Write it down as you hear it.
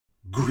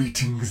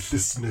Greetings,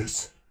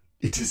 listeners.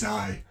 It is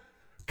I,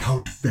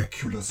 Count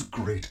Vecula's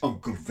great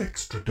uncle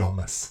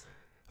Vextradamus,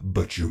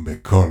 but you may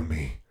call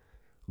me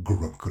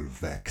Gruncle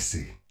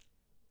Vaxie.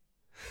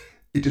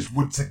 It is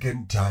once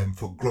again time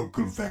for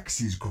Gruncle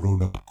Vaxie's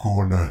grown-up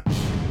corner.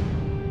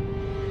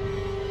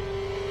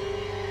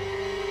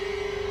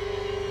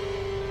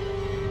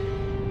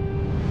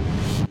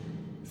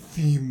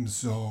 Theme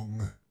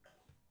song.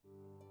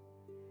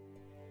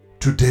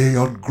 Today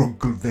on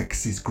Gruncle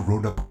Vaxie's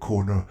grown-up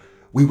corner,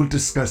 we will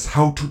discuss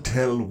how to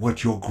tell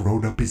what your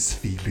grown-up is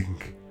feeling.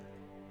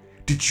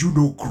 Did you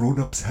know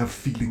grown-ups have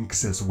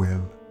feelings as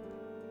well?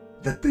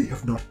 That they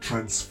have not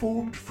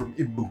transformed from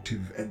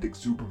emotive and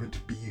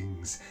exuberant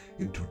beings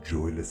into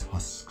joyless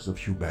husks of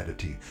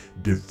humanity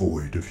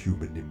devoid of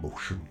human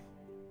emotion.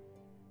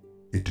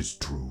 It is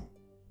true.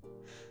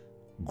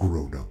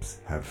 Grown-ups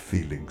have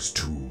feelings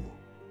too.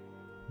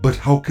 But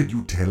how can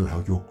you tell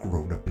how your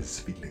grown-up is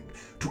feeling?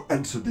 To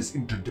answer this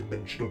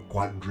interdimensional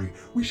quandary,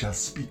 we shall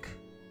speak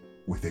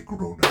with a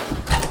grown-up.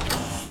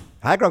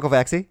 Hi, Gruncle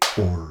Vaxie.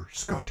 Or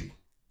Scotty,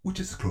 which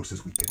is as close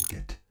as we can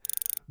get.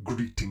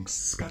 Greetings,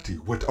 Scotty.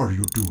 What are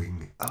you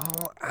doing?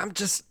 Oh, I'm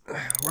just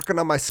working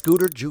on my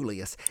scooter,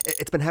 Julius.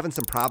 It's been having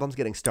some problems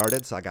getting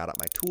started, so I got out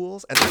my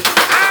tools and...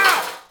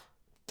 Ah!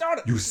 Darn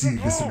it! You see,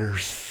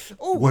 listeners,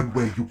 one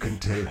way you can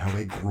tell how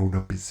a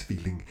grown-up is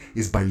feeling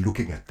is by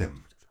looking at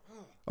them.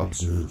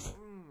 Observe.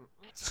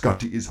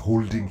 Scotty is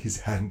holding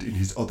his hand in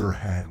his other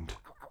hand.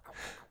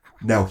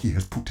 Now he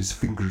has put his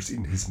fingers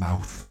in his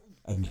mouth,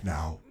 and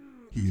now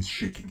he is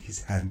shaking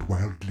his hand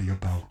wildly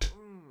about.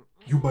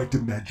 You might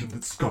imagine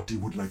that Scotty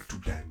would like to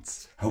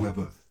dance.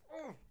 However,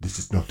 this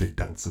is not a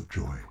dance of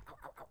joy.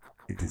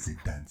 It is a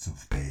dance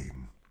of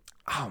pain.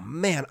 Oh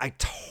man, I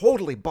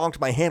totally bonked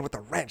my hand with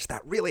a wrench.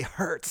 That really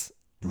hurts.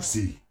 You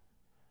see,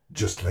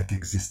 just like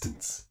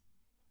existence.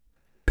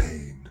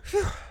 Pain.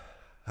 Phew.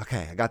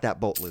 Okay, I got that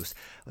bolt loose.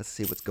 Let's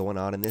see what's going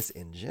on in this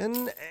engine.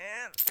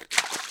 And...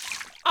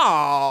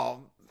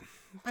 Oh,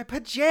 my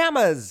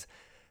pajamas!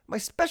 My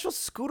special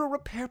scooter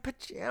repair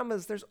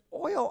pajamas. There's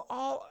oil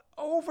all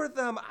over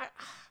them. I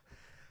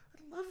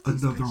love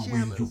these Another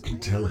pajamas. way you can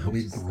tell how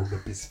a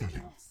grown-up is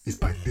feeling is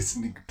by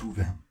listening to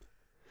them.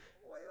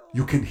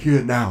 You can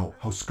hear now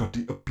how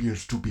Scotty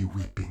appears to be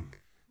weeping.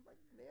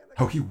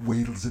 How he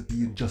wails at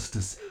the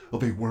injustice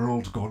of a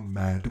world gone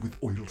mad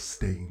with oil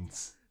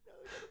stains.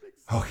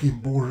 How he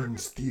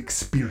mourns the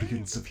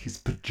experience of his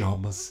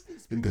pajamas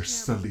in their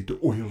sullied,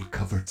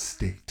 oil-covered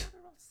state.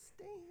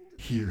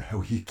 Hear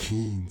how he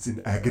keens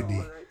in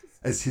agony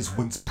as his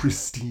once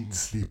pristine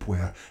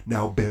sleepwear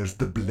now bears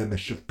the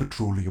blemish of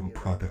petroleum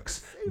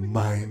products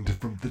mined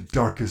from the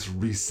darkest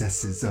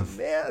recesses of...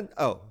 Man,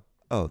 oh,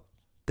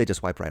 they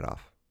just wiped right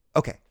off.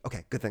 Okay,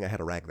 good thing I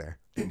had a rag there.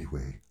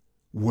 Anyway,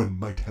 one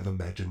might have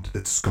imagined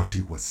that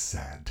Scotty was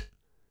sad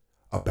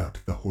about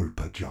the whole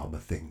pajama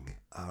thing.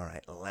 All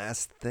right,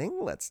 last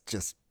thing, let's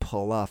just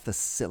pull off the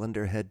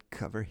cylinder head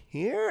cover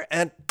here,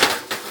 and...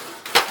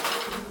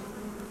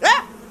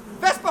 Ah!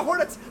 Vespa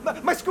hornets!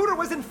 My scooter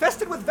was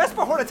infested with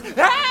Vespa hornets!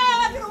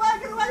 Ah!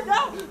 Get away!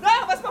 No!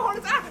 Vespa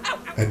hornets! Ah!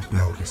 Ow! And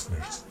now,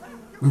 listeners,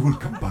 we will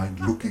combine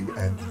looking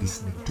and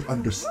listening to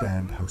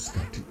understand how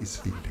Scotty is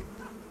feeling.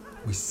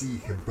 We see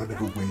him running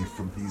away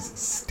from these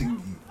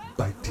stingy,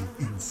 biting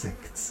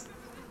insects.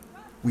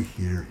 We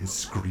hear his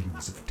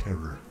screams of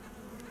terror.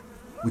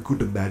 We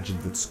could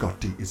imagine that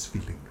Scotty is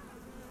feeling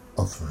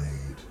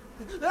afraid.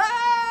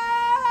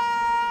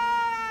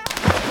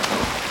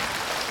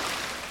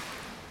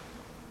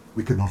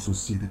 We can also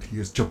see that he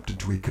has jumped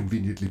into a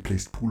conveniently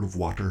placed pool of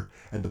water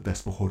and the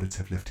Vespa hornets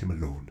have left him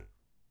alone.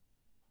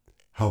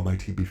 How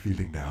might he be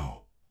feeling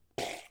now?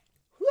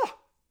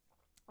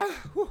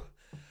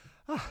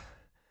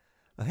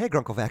 Hey,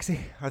 Gruncle Vaxie,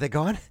 are they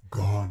gone?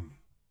 Gone.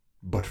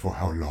 But for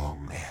how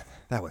long? Man,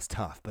 that was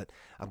tough, but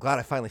I'm glad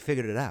I finally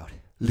figured it out.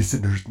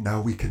 Listeners,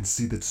 now we can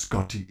see that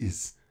Scotty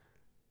is...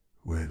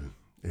 well,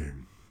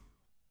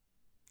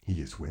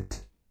 he is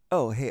wet.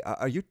 Oh, hey,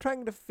 are you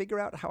trying to figure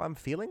out how I'm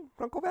feeling,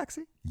 Gruncle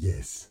Vaxie?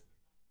 Yes.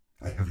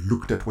 I have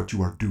looked at what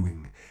you are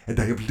doing, and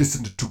I have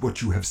listened to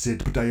what you have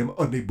said, but I am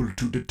unable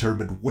to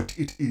determine what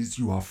it is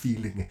you are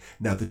feeling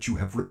now that you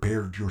have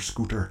repaired your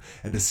scooter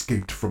and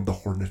escaped from the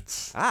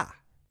hornets. Ah,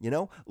 you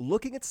know,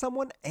 looking at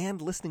someone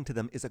and listening to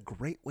them is a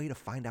great way to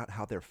find out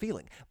how they're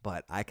feeling,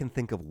 but I can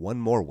think of one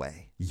more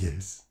way.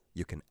 Yes?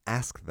 You can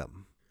ask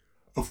them.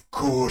 Of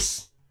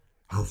course!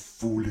 How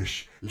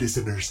foolish.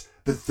 Listeners,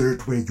 the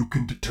third way you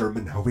can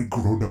determine how a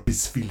grown-up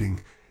is feeling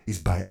is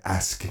by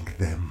asking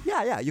them.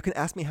 Yeah, you can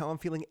ask me how I'm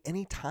feeling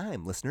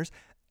anytime, listeners.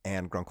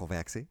 And Gruncle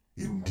Vaxie.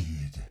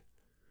 Indeed.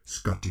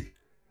 Scotty,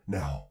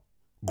 now,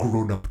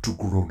 grown-up to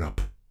grown-up,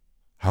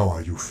 how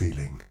are you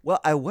feeling? Well,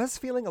 I was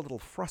feeling a little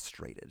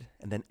frustrated,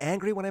 and then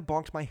angry when I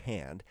bonked my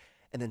hand,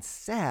 and then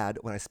sad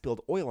when I spilled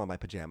oil on my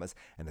pajamas,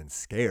 and then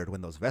scared when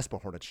those Vespa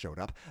hornets showed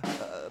up.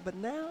 But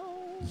now...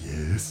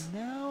 Yes?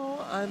 Now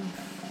I'm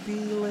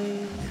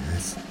feeling...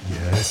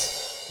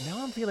 Yes?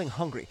 Now I'm feeling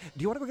hungry.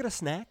 Do you want to go get a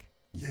snack?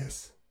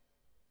 Yes.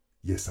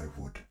 Yes, I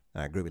would.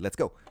 All right, groovy, let's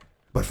go.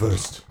 But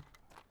first,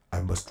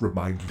 I must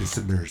remind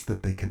listeners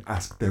that they can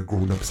ask their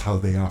grown-ups how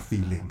they are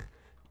feeling.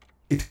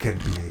 It can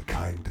be a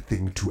kind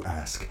thing to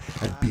ask,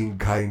 and being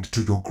kind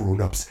to your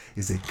grown-ups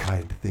is a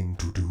kind thing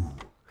to do.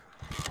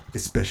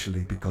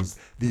 Especially because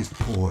these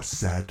poor,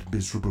 sad,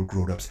 miserable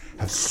grown-ups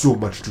have so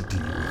much to deal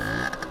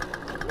with.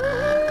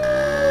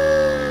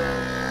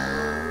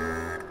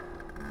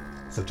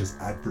 Such as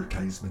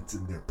advertisements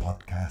in their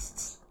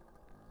podcasts.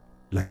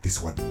 Like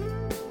this one.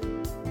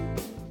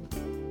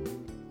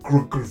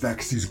 Gruncle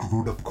Vaxie's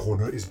Grown-Up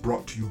Corner is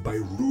brought to you by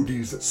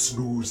Rudy's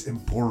Snooze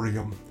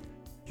Emporium,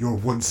 your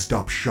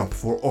one-stop shop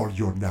for all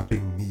your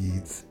napping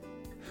needs.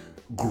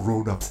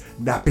 Grown-ups,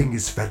 napping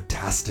is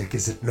fantastic,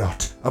 is it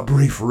not? A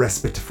brief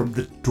respite from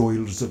the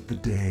toils of the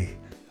day,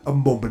 a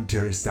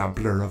momentary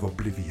sampler of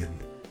oblivion,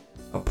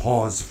 a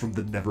pause from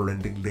the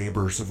never-ending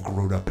labors of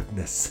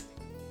grown-upness.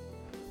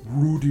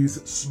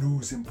 Rudy's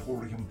Snooze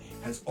Emporium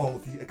has all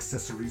the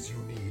accessories you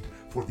need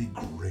for the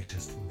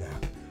greatest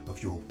nap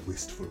of your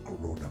wistful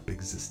grown-up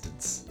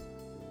existence.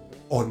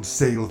 On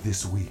sale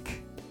this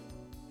week.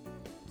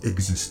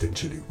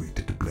 Existentially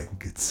weighted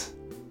blankets,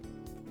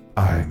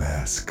 eye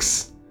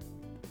masks,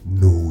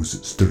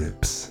 nose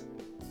strips,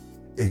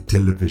 a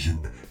television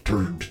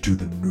turned to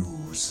the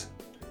news,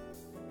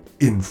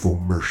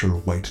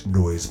 infomercial white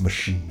noise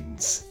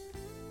machines,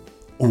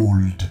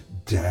 old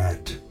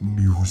dad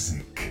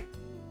music,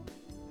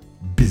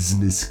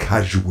 business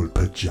casual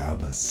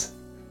pajamas,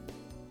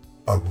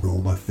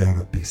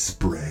 aromatherapy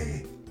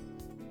spray,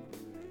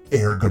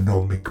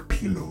 ergonomic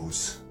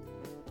pillows,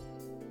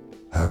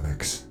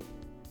 hammocks.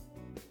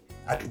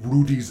 At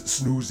Rudy's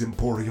Snooze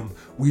Emporium,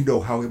 we know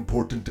how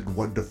important and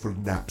wonderful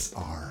naps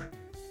are.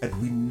 And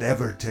we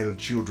never tell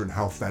children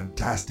how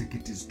fantastic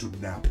it is to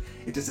nap.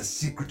 It is a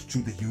secret to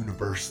the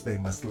universe they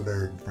must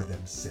learn for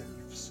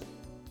themselves.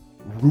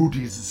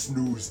 Rudy's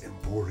Snooze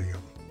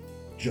Emporium,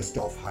 just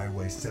off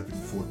Highway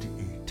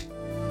 748.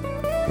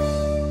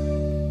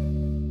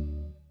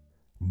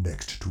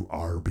 Next to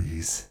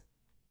Arby's.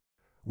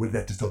 Well,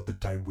 that is all the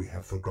time we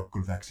have for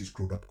Gruncle Vaxie's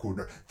Grown-Up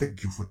Corner.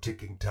 Thank you for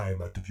taking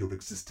time out of your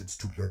existence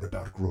to learn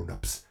about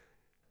grown-ups.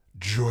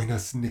 Join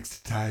us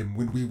next time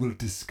when we will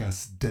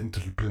discuss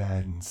dental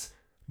plans,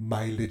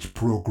 mileage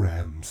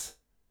programs,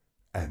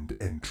 and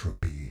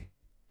entropy.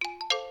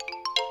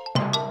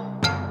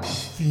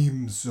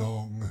 Theme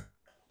song.